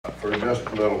for just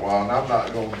a little while, and I'm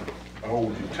not going to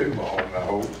hold you too long, I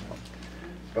hope.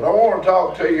 But I want to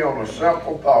talk to you on a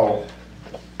simple thought.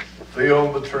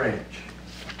 Fill the trench.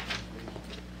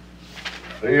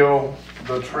 Fill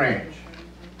the trench.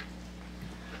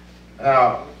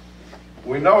 Now,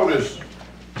 we notice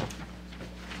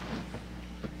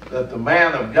that the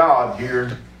man of God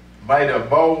here made a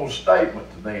bold statement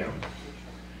to them.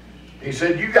 He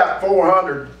said, you got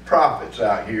 400 prophets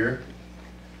out here,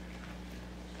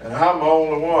 and I'm the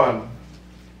only one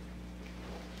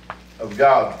of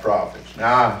God's prophets.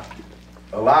 Now,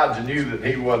 Elijah knew that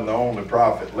he wasn't the only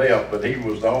prophet left, but he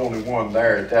was the only one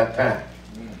there at that time.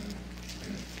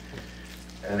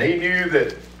 And he knew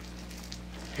that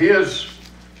his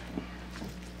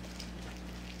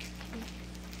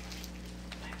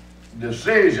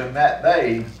decision that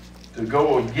day to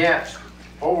go against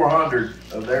 400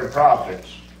 of their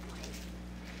prophets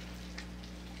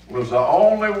was the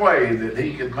only way that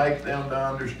he could make them to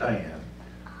understand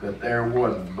that there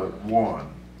wasn't but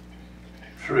one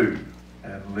true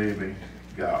and living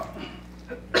God.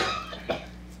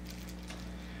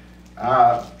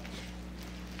 I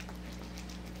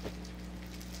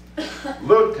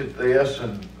looked at this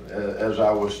and as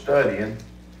I was studying,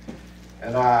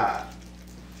 and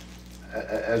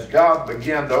as God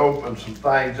began to open some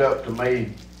things up to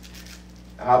me,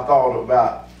 I thought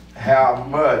about how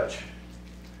much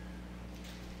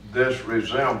this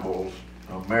resembles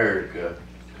America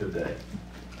today.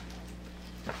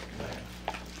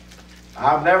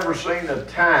 I've never seen a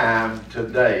time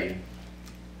today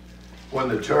when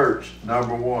the church,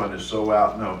 number one, is so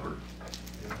outnumbered.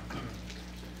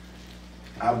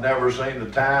 I've never seen a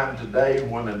time today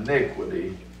when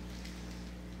iniquity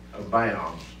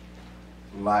abounds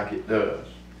like it does.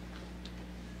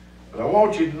 But I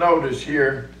want you to notice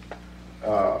here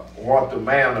what the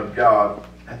man of God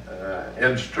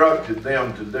instructed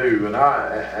them to do, and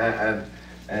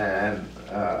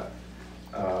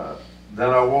then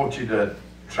I want you to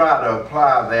try to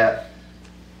apply that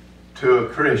to a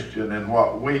Christian and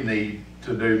what we need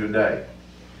to do today.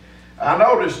 I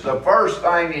noticed the first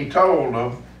thing he told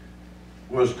them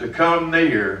was to come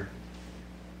near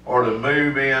or to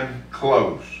move in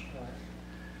close.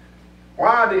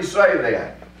 Why did he say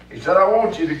that? He said, I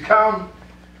want you to come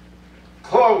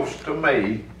close to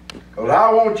me, because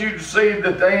I want you to see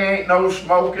that they ain't no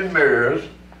smoke and mirrors.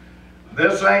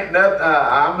 This ain't nothing.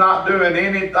 I'm not doing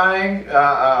anything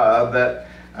that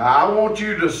I want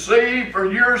you to see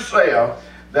for yourself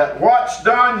that what's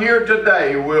done here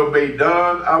today will be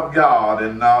done of God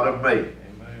and not of me.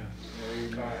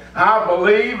 Amen. I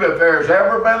believe if there's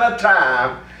ever been a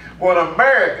time when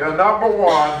America, number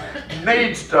one,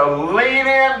 needs to lean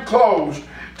in close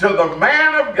to the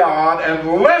man of God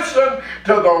and listen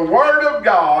to the Word of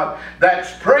God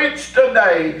that's preached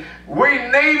today, we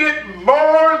need it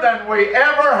more than we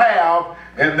ever have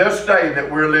in this day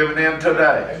that we're living in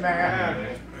today.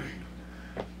 Amen.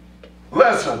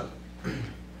 Listen,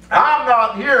 I'm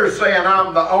not here saying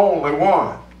I'm the only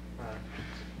one,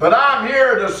 but I'm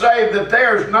here to say that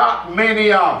there's not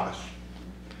many of us.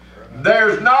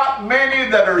 There's not many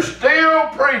that are still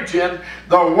preaching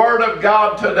the Word of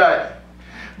God today.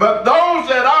 But those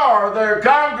that are, their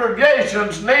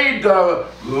congregations need to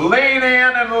lean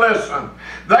in and listen.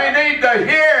 They need to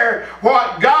hear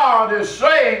what God is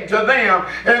saying to them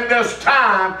in this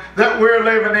time that we're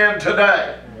living in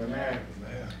today. Amen.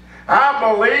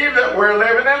 I believe that we're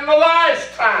living in the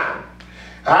last time.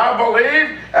 I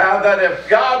believe that if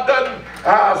God doesn't,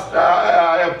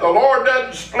 if the Lord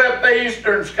doesn't split the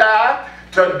eastern sky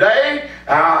today,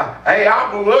 hey,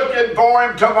 I'm looking for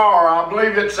Him tomorrow. I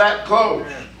believe it's that close.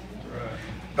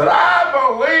 But I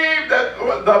believe that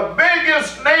the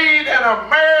biggest need in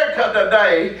America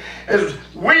today is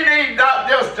we need not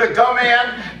just to come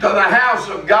in to the house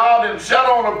of God and sit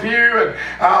on a pew and,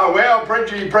 well,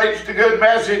 preacher, you preached a good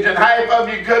message, and half of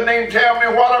you couldn't even tell me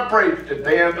what I preached at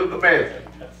the end of the message.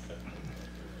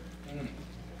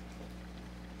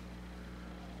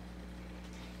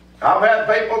 I've had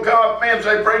people come up to me and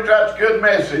say, preacher, that's a good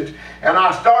message. And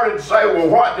I started to say, well,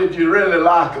 what did you really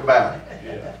like about it?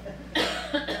 Yeah.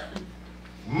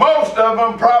 Most of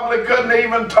them probably couldn't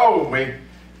even told me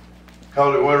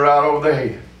because it went right over their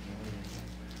head.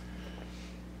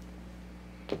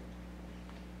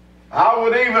 I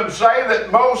would even say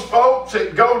that most folks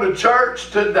that go to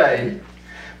church today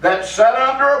that sit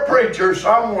under a preacher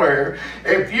somewhere,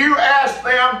 if you ask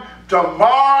them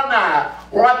tomorrow night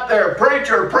what their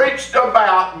preacher preached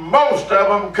about, most of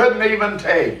them couldn't even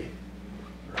tell you.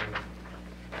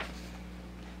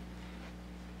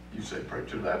 You say,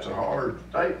 preacher, that's a hard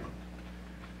statement.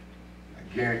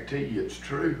 I guarantee you it's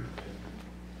true.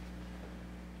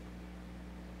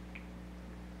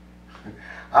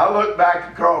 I look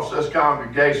back across this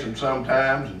congregation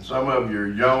sometimes, and some of you are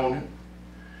yawning.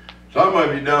 Some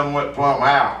of you done went plumb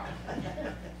out.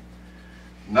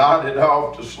 Nodded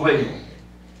off to sleep.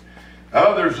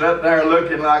 Others sat there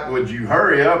looking like, would you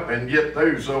hurry up and get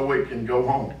through so we can go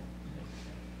home?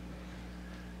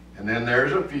 And then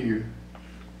there's a few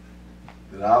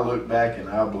that I look back and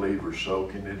I believe are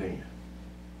soaking it in.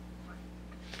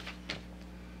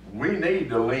 We need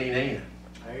to lean in.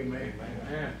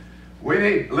 Amen. We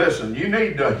need, listen, you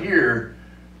need to hear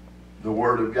the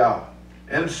Word of God.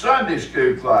 In Sunday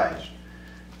school class,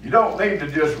 you don't need to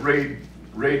just read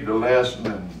the lesson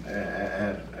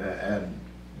and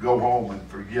go home and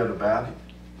forget about it.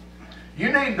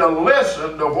 You need to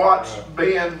listen to what's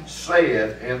being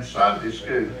said in Sunday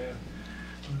school.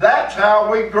 That's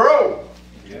how we grow.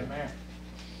 Amen.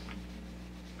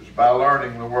 It's by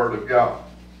learning the Word of God.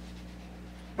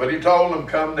 But he told them,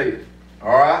 come near.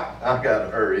 All right, I got to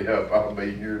hurry up. I'll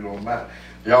be here till night.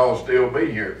 Y'all still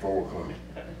be here at 4 o'clock.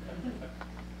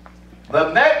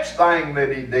 The next thing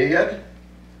that he did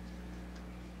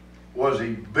was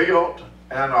he built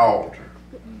an altar.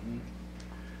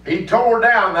 He tore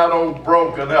down that old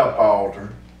broken up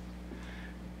altar.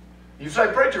 You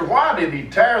say, preacher, why did he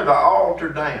tear the altar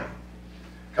down?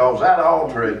 Because that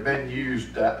altar had been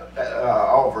used to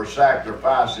offer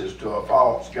sacrifices to a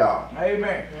false god.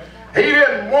 Amen. He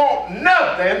didn't want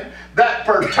nothing that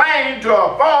pertained to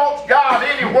a false god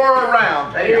anywhere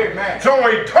around him. Amen. So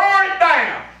he tore it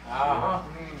down. Uh-huh.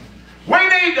 We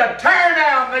need to tear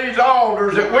down these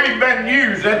altars that we've been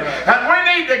using, and we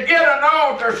need to get an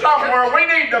altar somewhere. We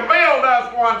need to build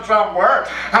us one somewhere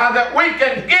that we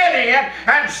can get in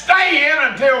and stay in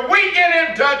until we get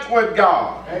in touch with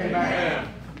God. Amen.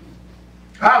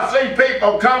 I see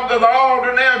people come to the altar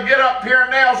and they'll get up here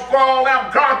and they'll squall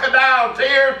them crocodile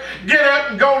tears, get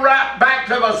up and go right back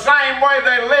to the same way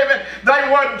they live it. They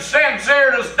wasn't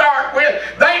sincere to start with.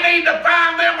 They need to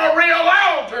find them a real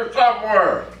altar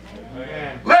somewhere.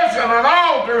 Amen. Listen, an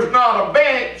altar's not a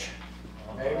bench.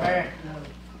 Amen.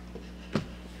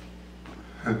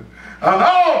 An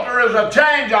altar is a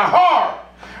change of heart.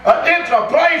 It's a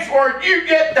place where you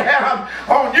get down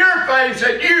on your face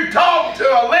and you talk to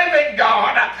a living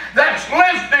God that's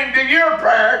listening to your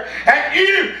prayer, and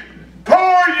you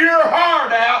pour your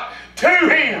heart out to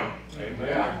Him.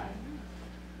 Amen.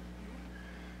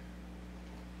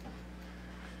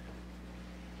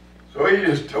 So he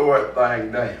just tore that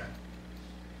thing down.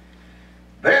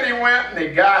 Then he went and he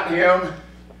got him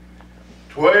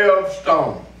 12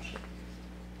 stones.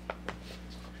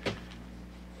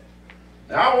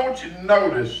 Now I want you to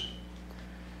notice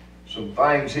some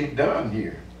things he done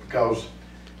here, because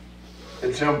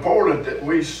it's important that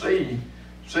we see.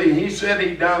 See, he said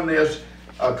he done this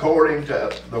according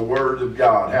to the Word of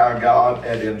God, how God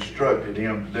had instructed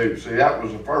him to do. See, that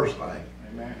was the first thing.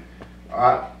 Amen. All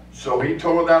right, so he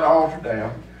tore that altar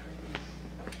down.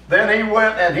 Then he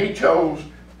went and he chose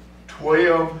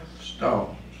 12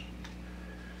 stones.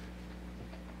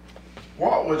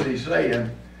 What was he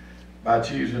saying by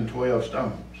choosing 12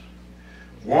 stones?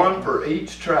 One for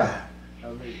each tribe.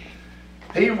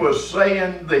 He was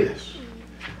saying this: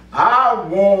 I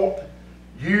want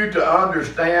you to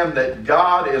understand that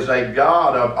God is a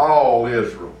God of all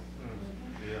Israel.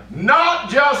 Not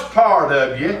just part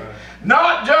of you,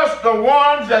 not just the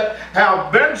ones that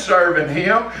have been serving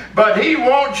Him, but He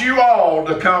wants you all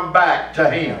to come back to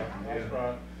Him. That's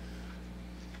right.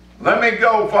 Let me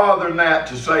go farther than that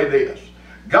to say this.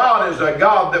 God is a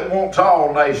God that wants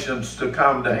all nations to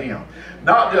come to Him.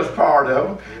 Not just part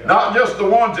of them. Not just the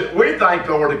ones that we think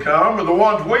are to come or the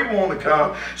ones we want to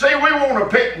come. See, we want to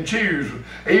pick and choose.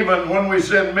 Even when we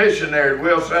send missionaries,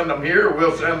 we'll send them here,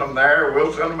 we'll send them there,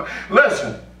 we'll send them.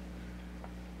 Listen,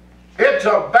 it's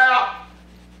about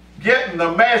getting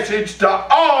the message to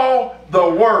all the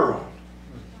world.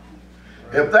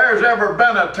 If there's ever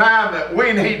been a time that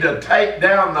we need to take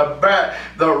down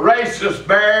the racist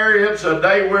barrier, it's the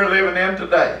day we're living in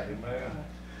today. Amen.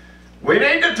 We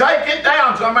need to take it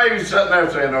down. Some of you sitting there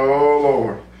saying, oh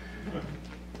Lord.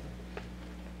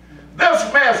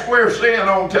 This mess we're seeing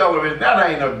on television, that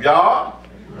ain't of God.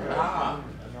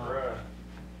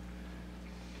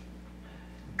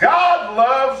 God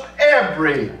loves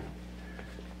every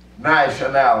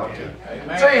nationality.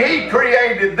 Amen. See, He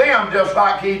created them just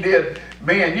like He did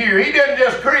me and you. He didn't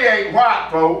just create white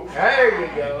folks. There you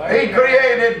go. He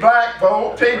created black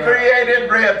folks. He created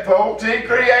red folks. He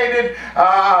created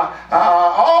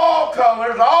all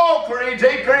colors, all creeds.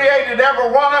 He created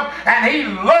every one of them, and He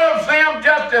loves them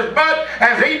just as much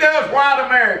as He does white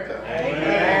America.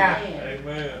 Amen. Amen.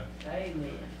 Amen.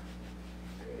 Amen.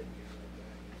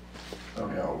 Some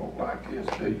of y'all don't like this,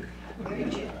 do you?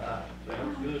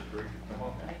 Sounds good, preacher. Come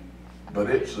on. But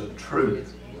it's the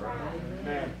truth.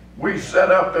 Amen. We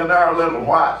set up in our little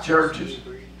white churches.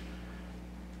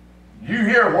 You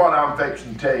hear what I'm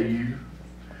fixing to tell you.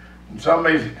 And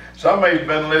somebody's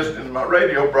been listening to my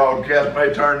radio broadcast,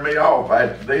 may turn me off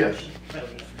after this.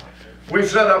 We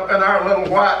set up in our little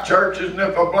white churches, and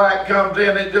if a black comes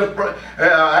in, it just,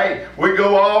 hey, we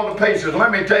go all to pieces.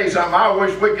 Let me tell you something. I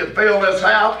wish we could fill this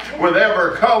house with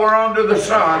every color under the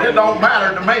sun. It don't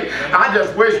matter to me. I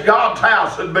just wish God's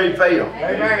house would be filled.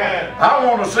 Amen. I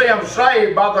want to see them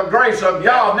saved by the grace of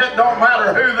God, and it don't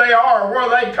matter who they are or where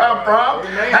they come from.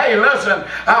 Amen. Hey, listen,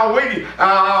 we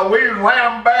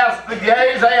lambast the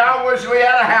gays. Hey, I wish we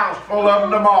had a house full of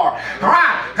them tomorrow.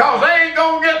 Right? Because they ain't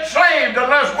going to get saved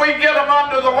unless we get them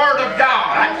under the Word of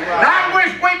God. I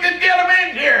wish we could get them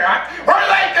in here where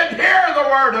they could hear the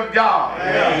Word of God.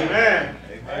 Amen.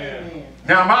 Amen.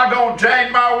 Now, am I going to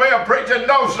change my way of preaching?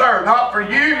 No, sir. Not for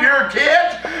you, your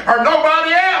kids, or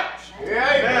nobody else.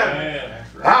 Amen.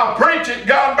 I'll preach it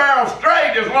gun barrel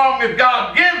straight as long as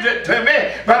God gives it to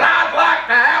me, but I'd like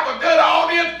to have a good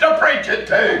audience to preach it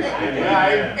to.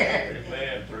 Amen.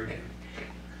 Amen, preacher.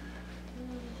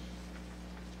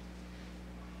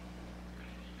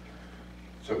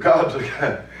 So God's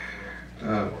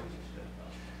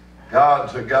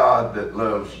a God that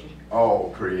loves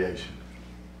all creation.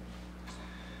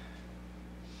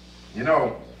 You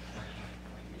know,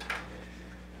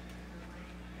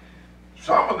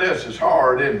 some of this is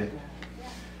hard, isn't it?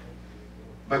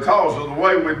 Because of the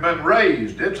way we've been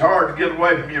raised. It's hard to get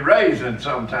away from your raising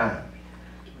sometimes.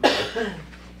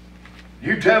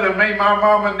 You telling me my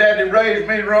mom and daddy raised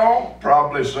me wrong?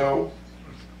 Probably so.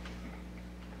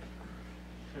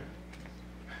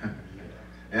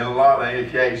 In a lot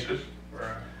of cases.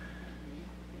 Right.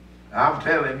 I'm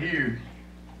telling you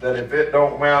that if it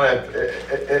don't mount,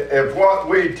 if what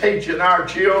we teaching our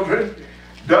children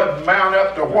doesn't mount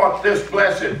up to what this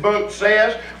blessed book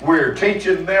says, we're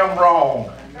teaching them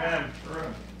wrong. Amen.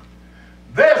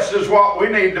 This is what we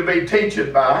need to be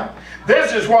teaching by.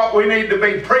 This is what we need to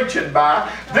be preaching by.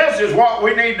 This is what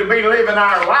we need to be living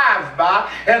our lives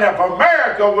by. And if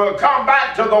America will come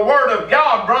back to the Word of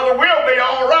God, brother, we'll be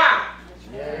all right.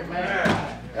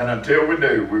 Amen. And until we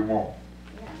do, we won't.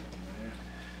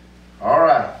 All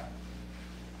right.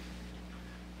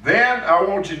 Then I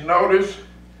want you to notice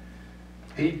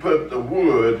he put the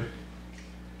wood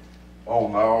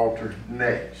on the altar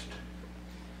next.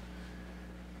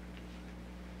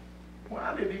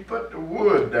 Why did he put the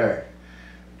wood there?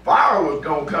 Fire was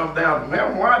going to come down from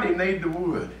heaven. Why did he need the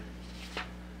wood?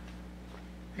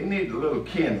 He needed a little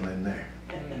kindling there.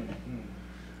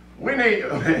 We need,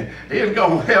 he's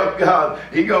going to help God.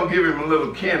 He's going to give him a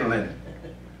little kindling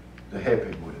to help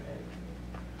him with it.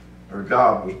 Or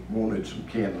God wanted some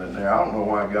kindling there. I don't know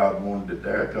why God wanted it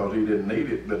there, because he didn't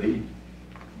need it, but he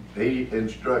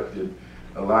instructed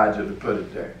Elijah to put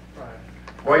it there. Right.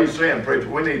 What are you saying, preacher?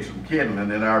 We need some kindling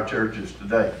in our churches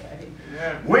today.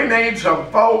 Yeah. We need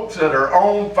some folks that are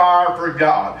on fire for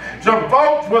God. Some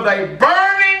folks with a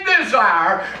burning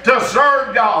desire to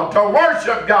serve God, to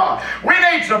worship God. We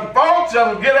need some folks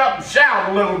that'll get up and shout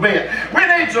a little bit. We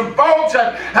need some folks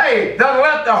that, hey, that'll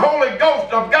let the Holy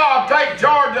Ghost of God take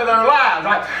charge of their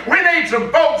lives. We need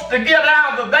some folks to get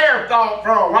out of their thought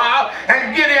for a while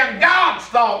and get in God's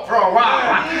thought for a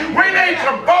while. We need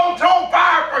some folks on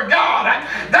fire for God.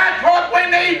 That's what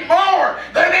we need more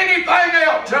than anything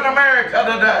else in America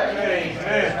today.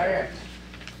 Amen.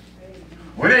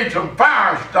 We need some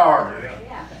fire starters.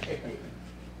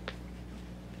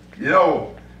 You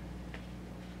know,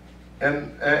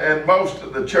 and most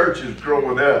of the churches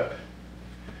growing up,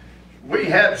 we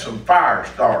had some fire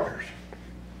starters.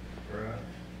 Right.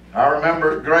 I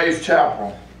remember at Grace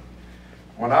Chapel,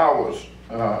 when I was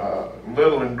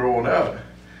little and growing up,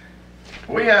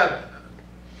 we had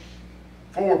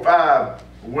 4 or 5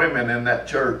 women in that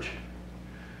church.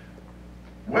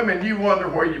 Women, you wonder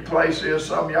where your place is.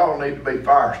 Some of y'all need to be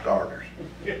fire starters.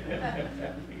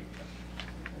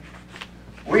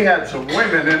 We had some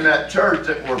women in that church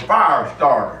that were fire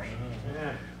starters.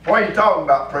 What are you talking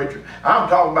about, preacher? I'm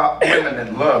talking about women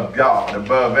that love God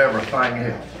above everything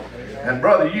else. And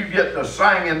brother, you get to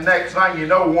singing, next thing you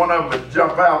know, one of them would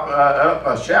jump out up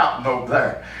shouting over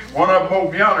there. One of them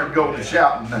over yonder would go to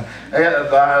shouting.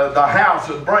 The house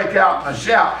would break out in a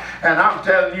shout. And I'm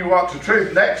telling you what's the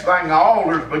truth. Next thing, the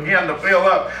altars begin to fill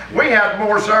up. We had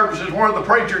more services where the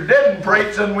preacher didn't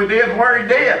preach than we did where he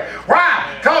did.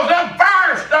 Why? Because them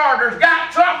fire starters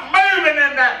got something moving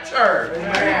in that church.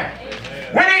 Amen.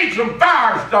 We need some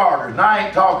fire starters. And I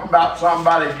ain't talking about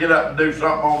somebody get up and do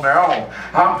something on their own.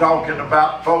 I'm talking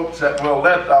about folks that will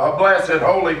let the blessed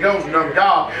Holy Ghost of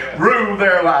God rule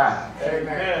their lives.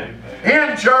 Amen.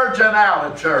 In church and out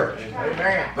of church.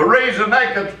 Amen. The reason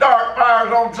they could start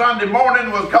fires on Sunday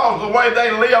morning was because of the way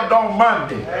they lived on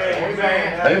Monday.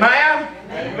 Amen. Amen?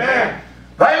 Amen.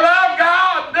 They loved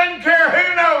God, didn't care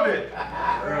who knowed it.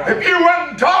 If you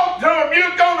wouldn't talk to them,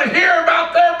 you're going to hear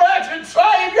about their blessed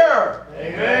Savior.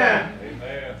 Amen.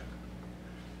 Amen.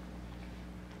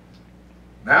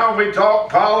 Now we talk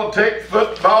politics,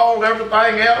 football,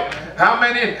 everything else.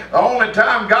 The only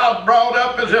time God's brought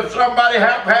up is if somebody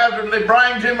haphazardly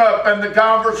brings him up in the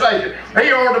conversation.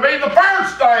 He ought to be the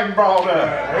first thing brought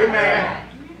up. Amen.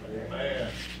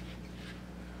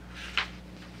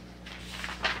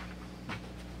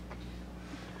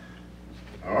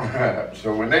 All right,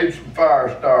 so we need some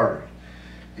fire starters.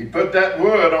 He put that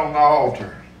wood on the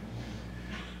altar.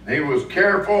 He was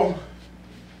careful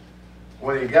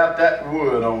when he got that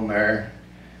wood on there.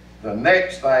 The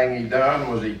next thing he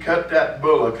done was he cut that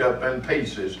bullock up in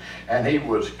pieces, and he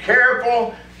was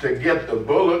careful to get the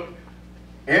bullock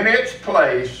in its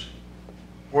place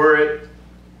where it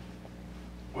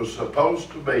was supposed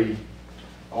to be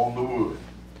on the wood.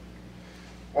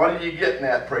 What are you getting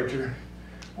at, preacher?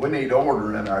 We need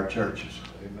order in our churches.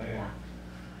 Amen.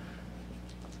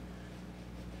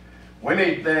 We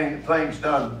need things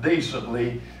done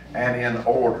decently and in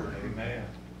order. Amen.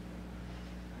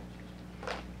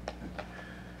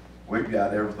 We've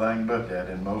got everything but that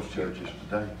in most churches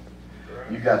today.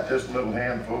 You got this little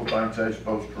handful thinks they're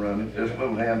supposed to run it. This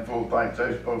little handful thinks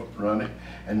they're supposed to run it.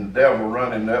 And the devil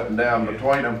running up and down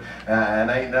between them. And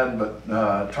ain't nothing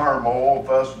but turmoil,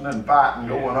 fussing and fighting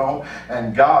going on.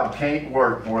 And God can't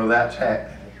work where that's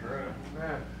happening. That's right.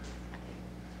 Amen.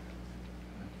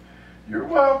 You're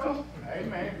welcome.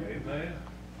 Amen. Amen.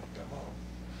 Come on.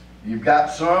 You've got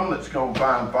some that's going to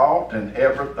find fault in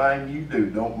everything you do.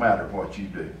 Don't matter what you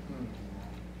do.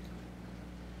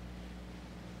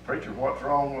 Preacher, what's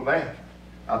wrong with that?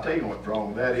 I'll tell you what's wrong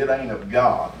with that. It ain't of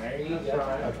God.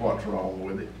 That's what's wrong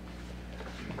with it.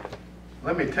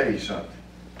 Let me tell you something.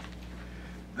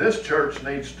 This church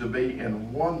needs to be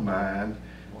in one mind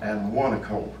and one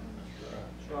accord.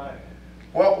 That's right.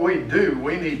 What we do,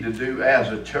 we need to do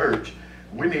as a church.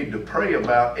 We need to pray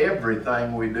about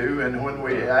everything we do, and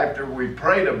after we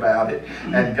prayed about it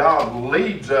and God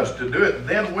leads us to do it,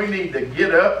 then we need to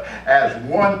get up as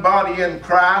one body in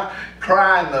Christ,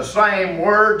 crying the same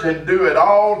words and do it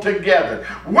all together.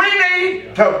 We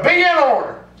need to be in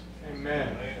order.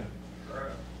 Amen.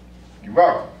 You're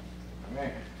welcome.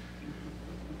 Amen.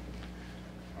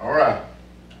 All right.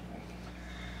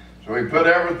 So we put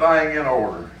everything in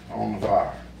order on the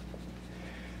fire.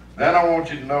 Then I want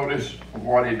you to notice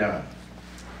what he done.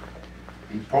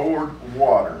 He poured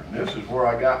water. And this is where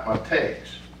I got my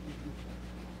text.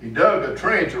 He dug a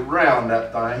trench around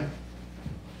that thing.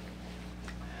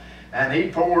 And he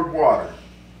poured water.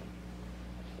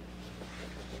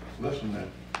 Listen to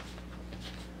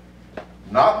that.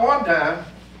 Not one time.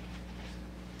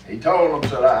 He told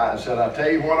them, I said, I tell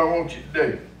you what I want you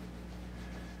to do.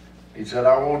 He said,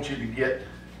 I want you to get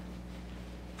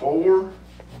 4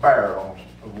 barrels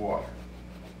of water.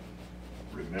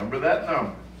 Remember that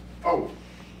number, 4.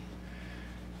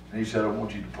 And he said, I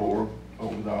want you to pour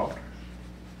over the altar.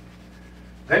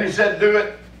 Then he said, do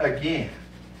it again.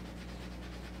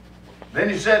 Then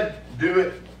he said, do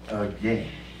it again.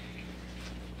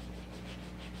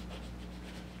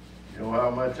 You know how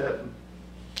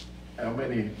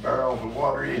many barrels of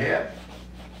water he had?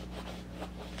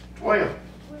 12.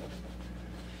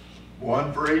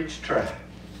 1 for each tribe.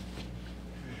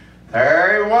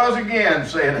 There he was again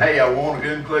saying, hey, I want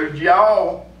to include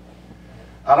y'all.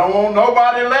 I don't want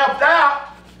nobody left out.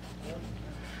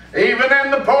 Even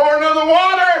in the pouring of the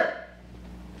water.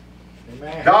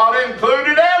 Amen. God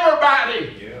included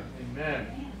everybody. Yeah.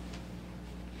 Amen.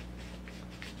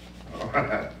 All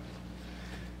right.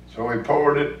 So he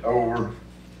poured it over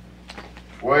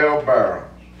 12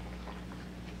 barrels.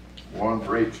 1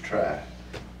 for each tribe.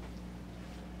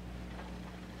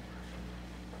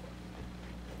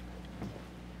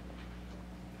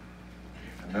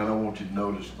 And then I want you to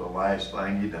notice the last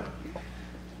thing he done.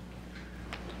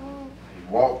 He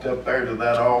walked up there to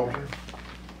that altar.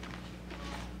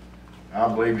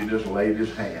 I believe he just laid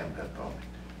his hand up on it.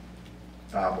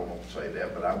 The Bible don't say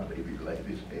that, but I believe he laid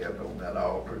his hand on that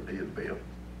altar, did Bill.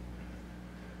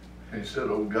 And he said,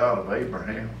 "O God of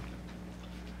Abraham,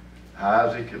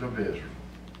 Isaac, and of Israel,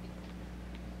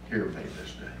 hear me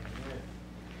this day."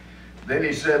 Then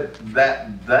he said,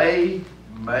 that they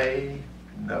may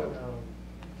know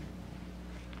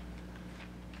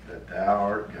Thou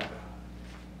art God.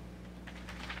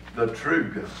 The true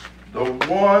God. The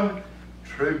one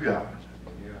true God.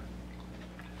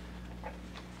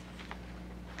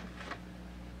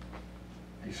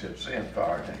 He said, send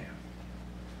fire down.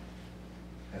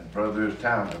 And brother, it's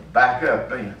time to back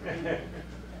up in.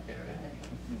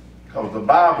 Because the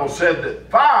Bible said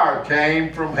that fire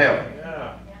came from heaven.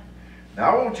 Yeah.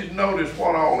 Now I want you to notice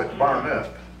what all it burned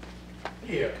up.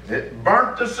 Yeah. It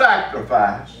burnt the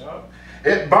sacrifice. Yep.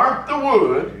 It burnt the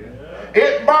wood. Yeah.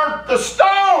 It burnt the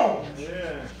stones.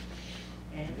 Yeah.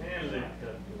 And lift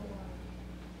up.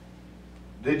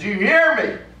 Did you hear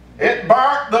me? It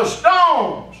burnt the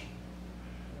stones.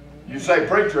 You say,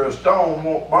 preacher, a stone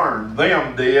won't burn.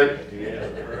 Them did. Yeah,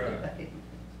 right.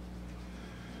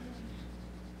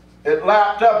 It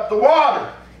lapped up the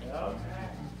water Yep.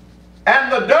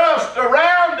 and the dust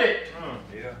around it.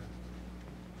 Yeah.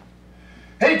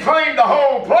 He cleaned the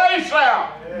whole place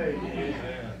out. Yeah.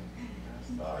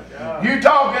 God. You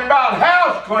talking about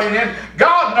house cleaning?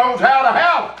 God knows how to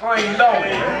house clean, don't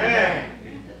he? Amen.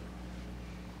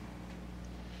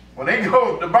 When he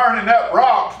goes to burning up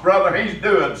rocks, brother, he's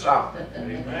doing something.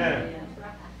 Amen.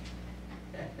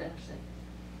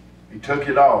 He took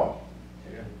it all.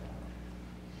 Yeah.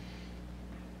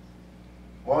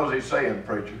 What is he saying,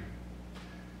 preacher?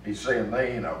 He's saying there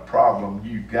ain't a problem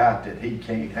you got that he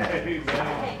can't handle.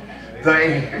 Amen.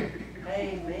 They,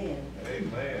 Amen.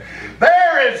 Amen.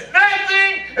 there is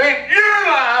nothing in your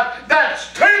life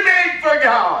that's too big for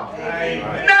God.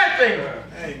 Amen. Nothing.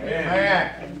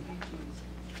 Amen.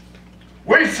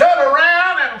 We sit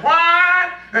around and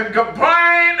whine and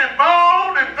complain and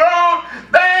moan and groan.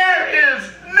 There is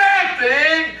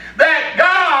nothing that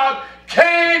God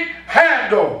can't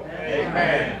handle.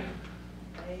 Amen.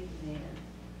 Amen.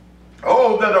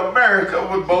 Oh, that America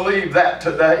would believe that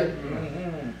today.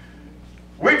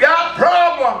 We got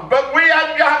problems, but we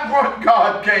haven't got one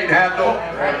God can't handle.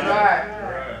 That's right.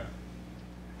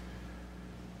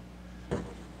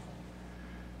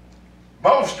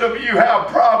 Most of you have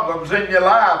problems in your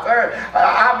life.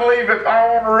 I believe if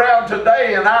I went around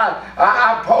today and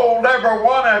I polled every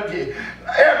one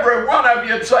of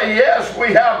you'd say, yes,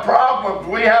 we have problems.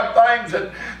 We have things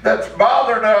that's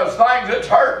bothering us, things that's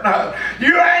hurting us.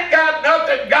 You ain't got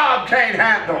nothing God can't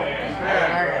handle.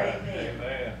 Amen.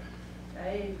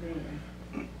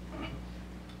 Amen.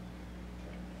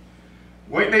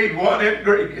 We need one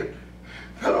ingredient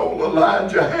that old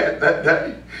Elijah had that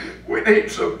day. We need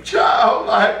some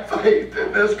childlike faith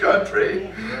in this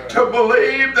country to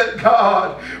believe that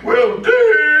God will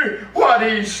do what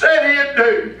He said He'd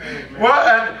do. Well,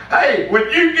 and hey, when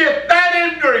you get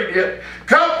that ingredient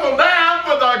coupled down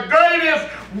with the greatest,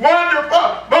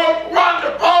 wonderful, most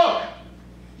wonderful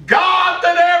God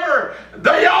that ever,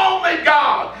 the only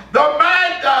God, the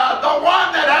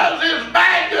one that has His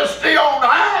majesty on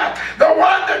high, the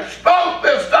one that spoke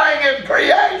this thing in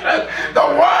creation, the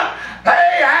one,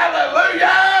 hey,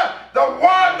 hallelujah, the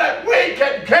one that we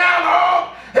can count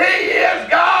on. He is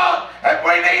God, and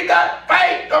we need that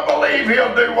faith to believe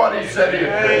He'll do what He said He'd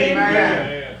do.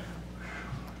 Amen.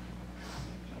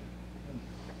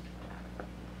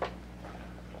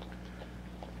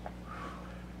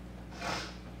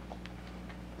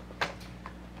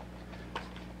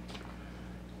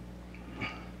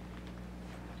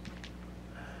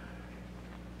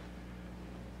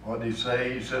 What did He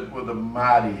say? He said, with a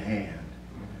mighty hand,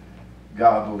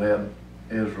 God led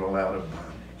Israel out of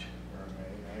bondage.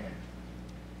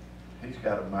 He's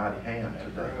got a mighty hand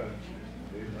today.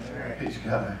 He's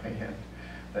got a hand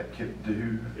that can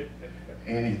do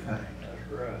anything.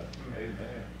 That's right. Amen.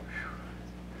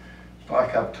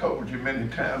 Like I've told you many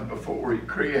times before, He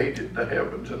created the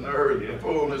heavens and the earth, the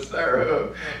fullness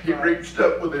thereof. He reached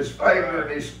up with His finger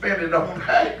and He spun it on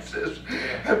axis.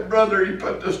 And brother, He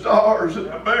put the stars and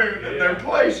the moon in their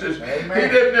places. He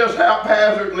didn't just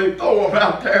haphazardly throw them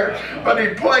out there, but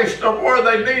He placed them where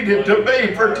they needed to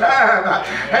be for time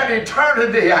and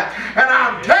eternity. And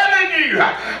I'm telling you,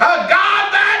 a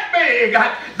God that big,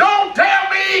 don't tell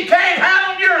me He can't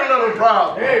handle your little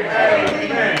problem.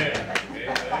 Amen.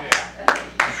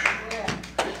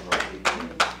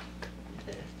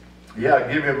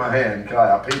 Yeah, give Him a hand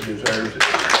clap. He deserves it.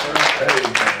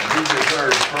 Amen. He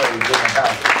deserves praise in the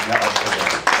house of God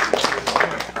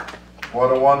today.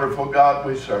 What a wonderful God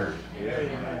we serve.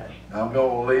 I'm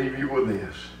going to leave you with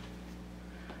this.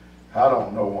 I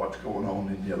don't know what's going on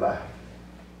in your life.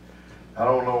 I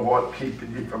don't know what's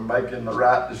keeping you from making the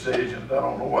right decisions. I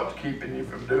don't know what's keeping you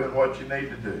from doing what you need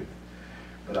to do.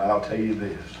 But I'll tell you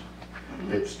this.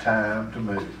 It's time to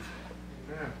move.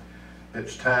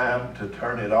 It's time to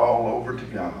turn it all over to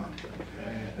God.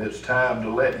 It's time to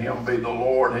let Him be the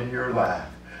Lord in your life.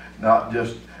 Not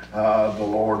just the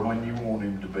Lord when you want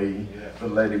him to be,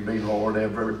 but let him be Lord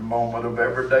every moment of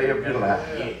every day of your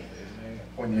life.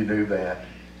 When you do that,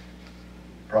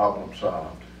 problem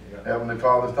solved. Heavenly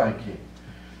Father, thank you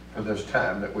for this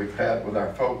time that we've had with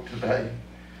our folk today.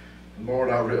 Lord,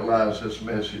 I realize this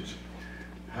message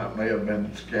may have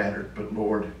been scattered, but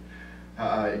Lord,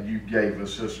 you gave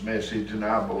us this message, and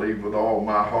I believe with all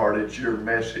my heart it's your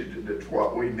message, and it's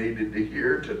what we needed to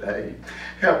hear today.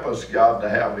 Help us, God, to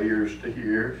have ears to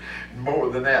hear. More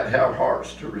than that, have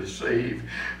hearts to receive.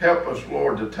 Help us,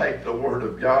 Lord, to take the Word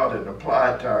of God and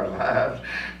apply it to our lives.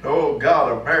 Oh,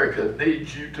 God, America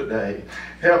needs you today.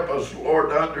 Help us, Lord,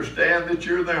 to understand that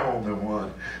you're the only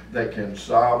one that can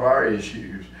solve our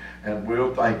issues. And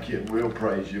we'll thank you and we'll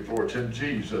praise you for it. In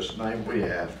Jesus' name we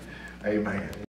ask. Amen.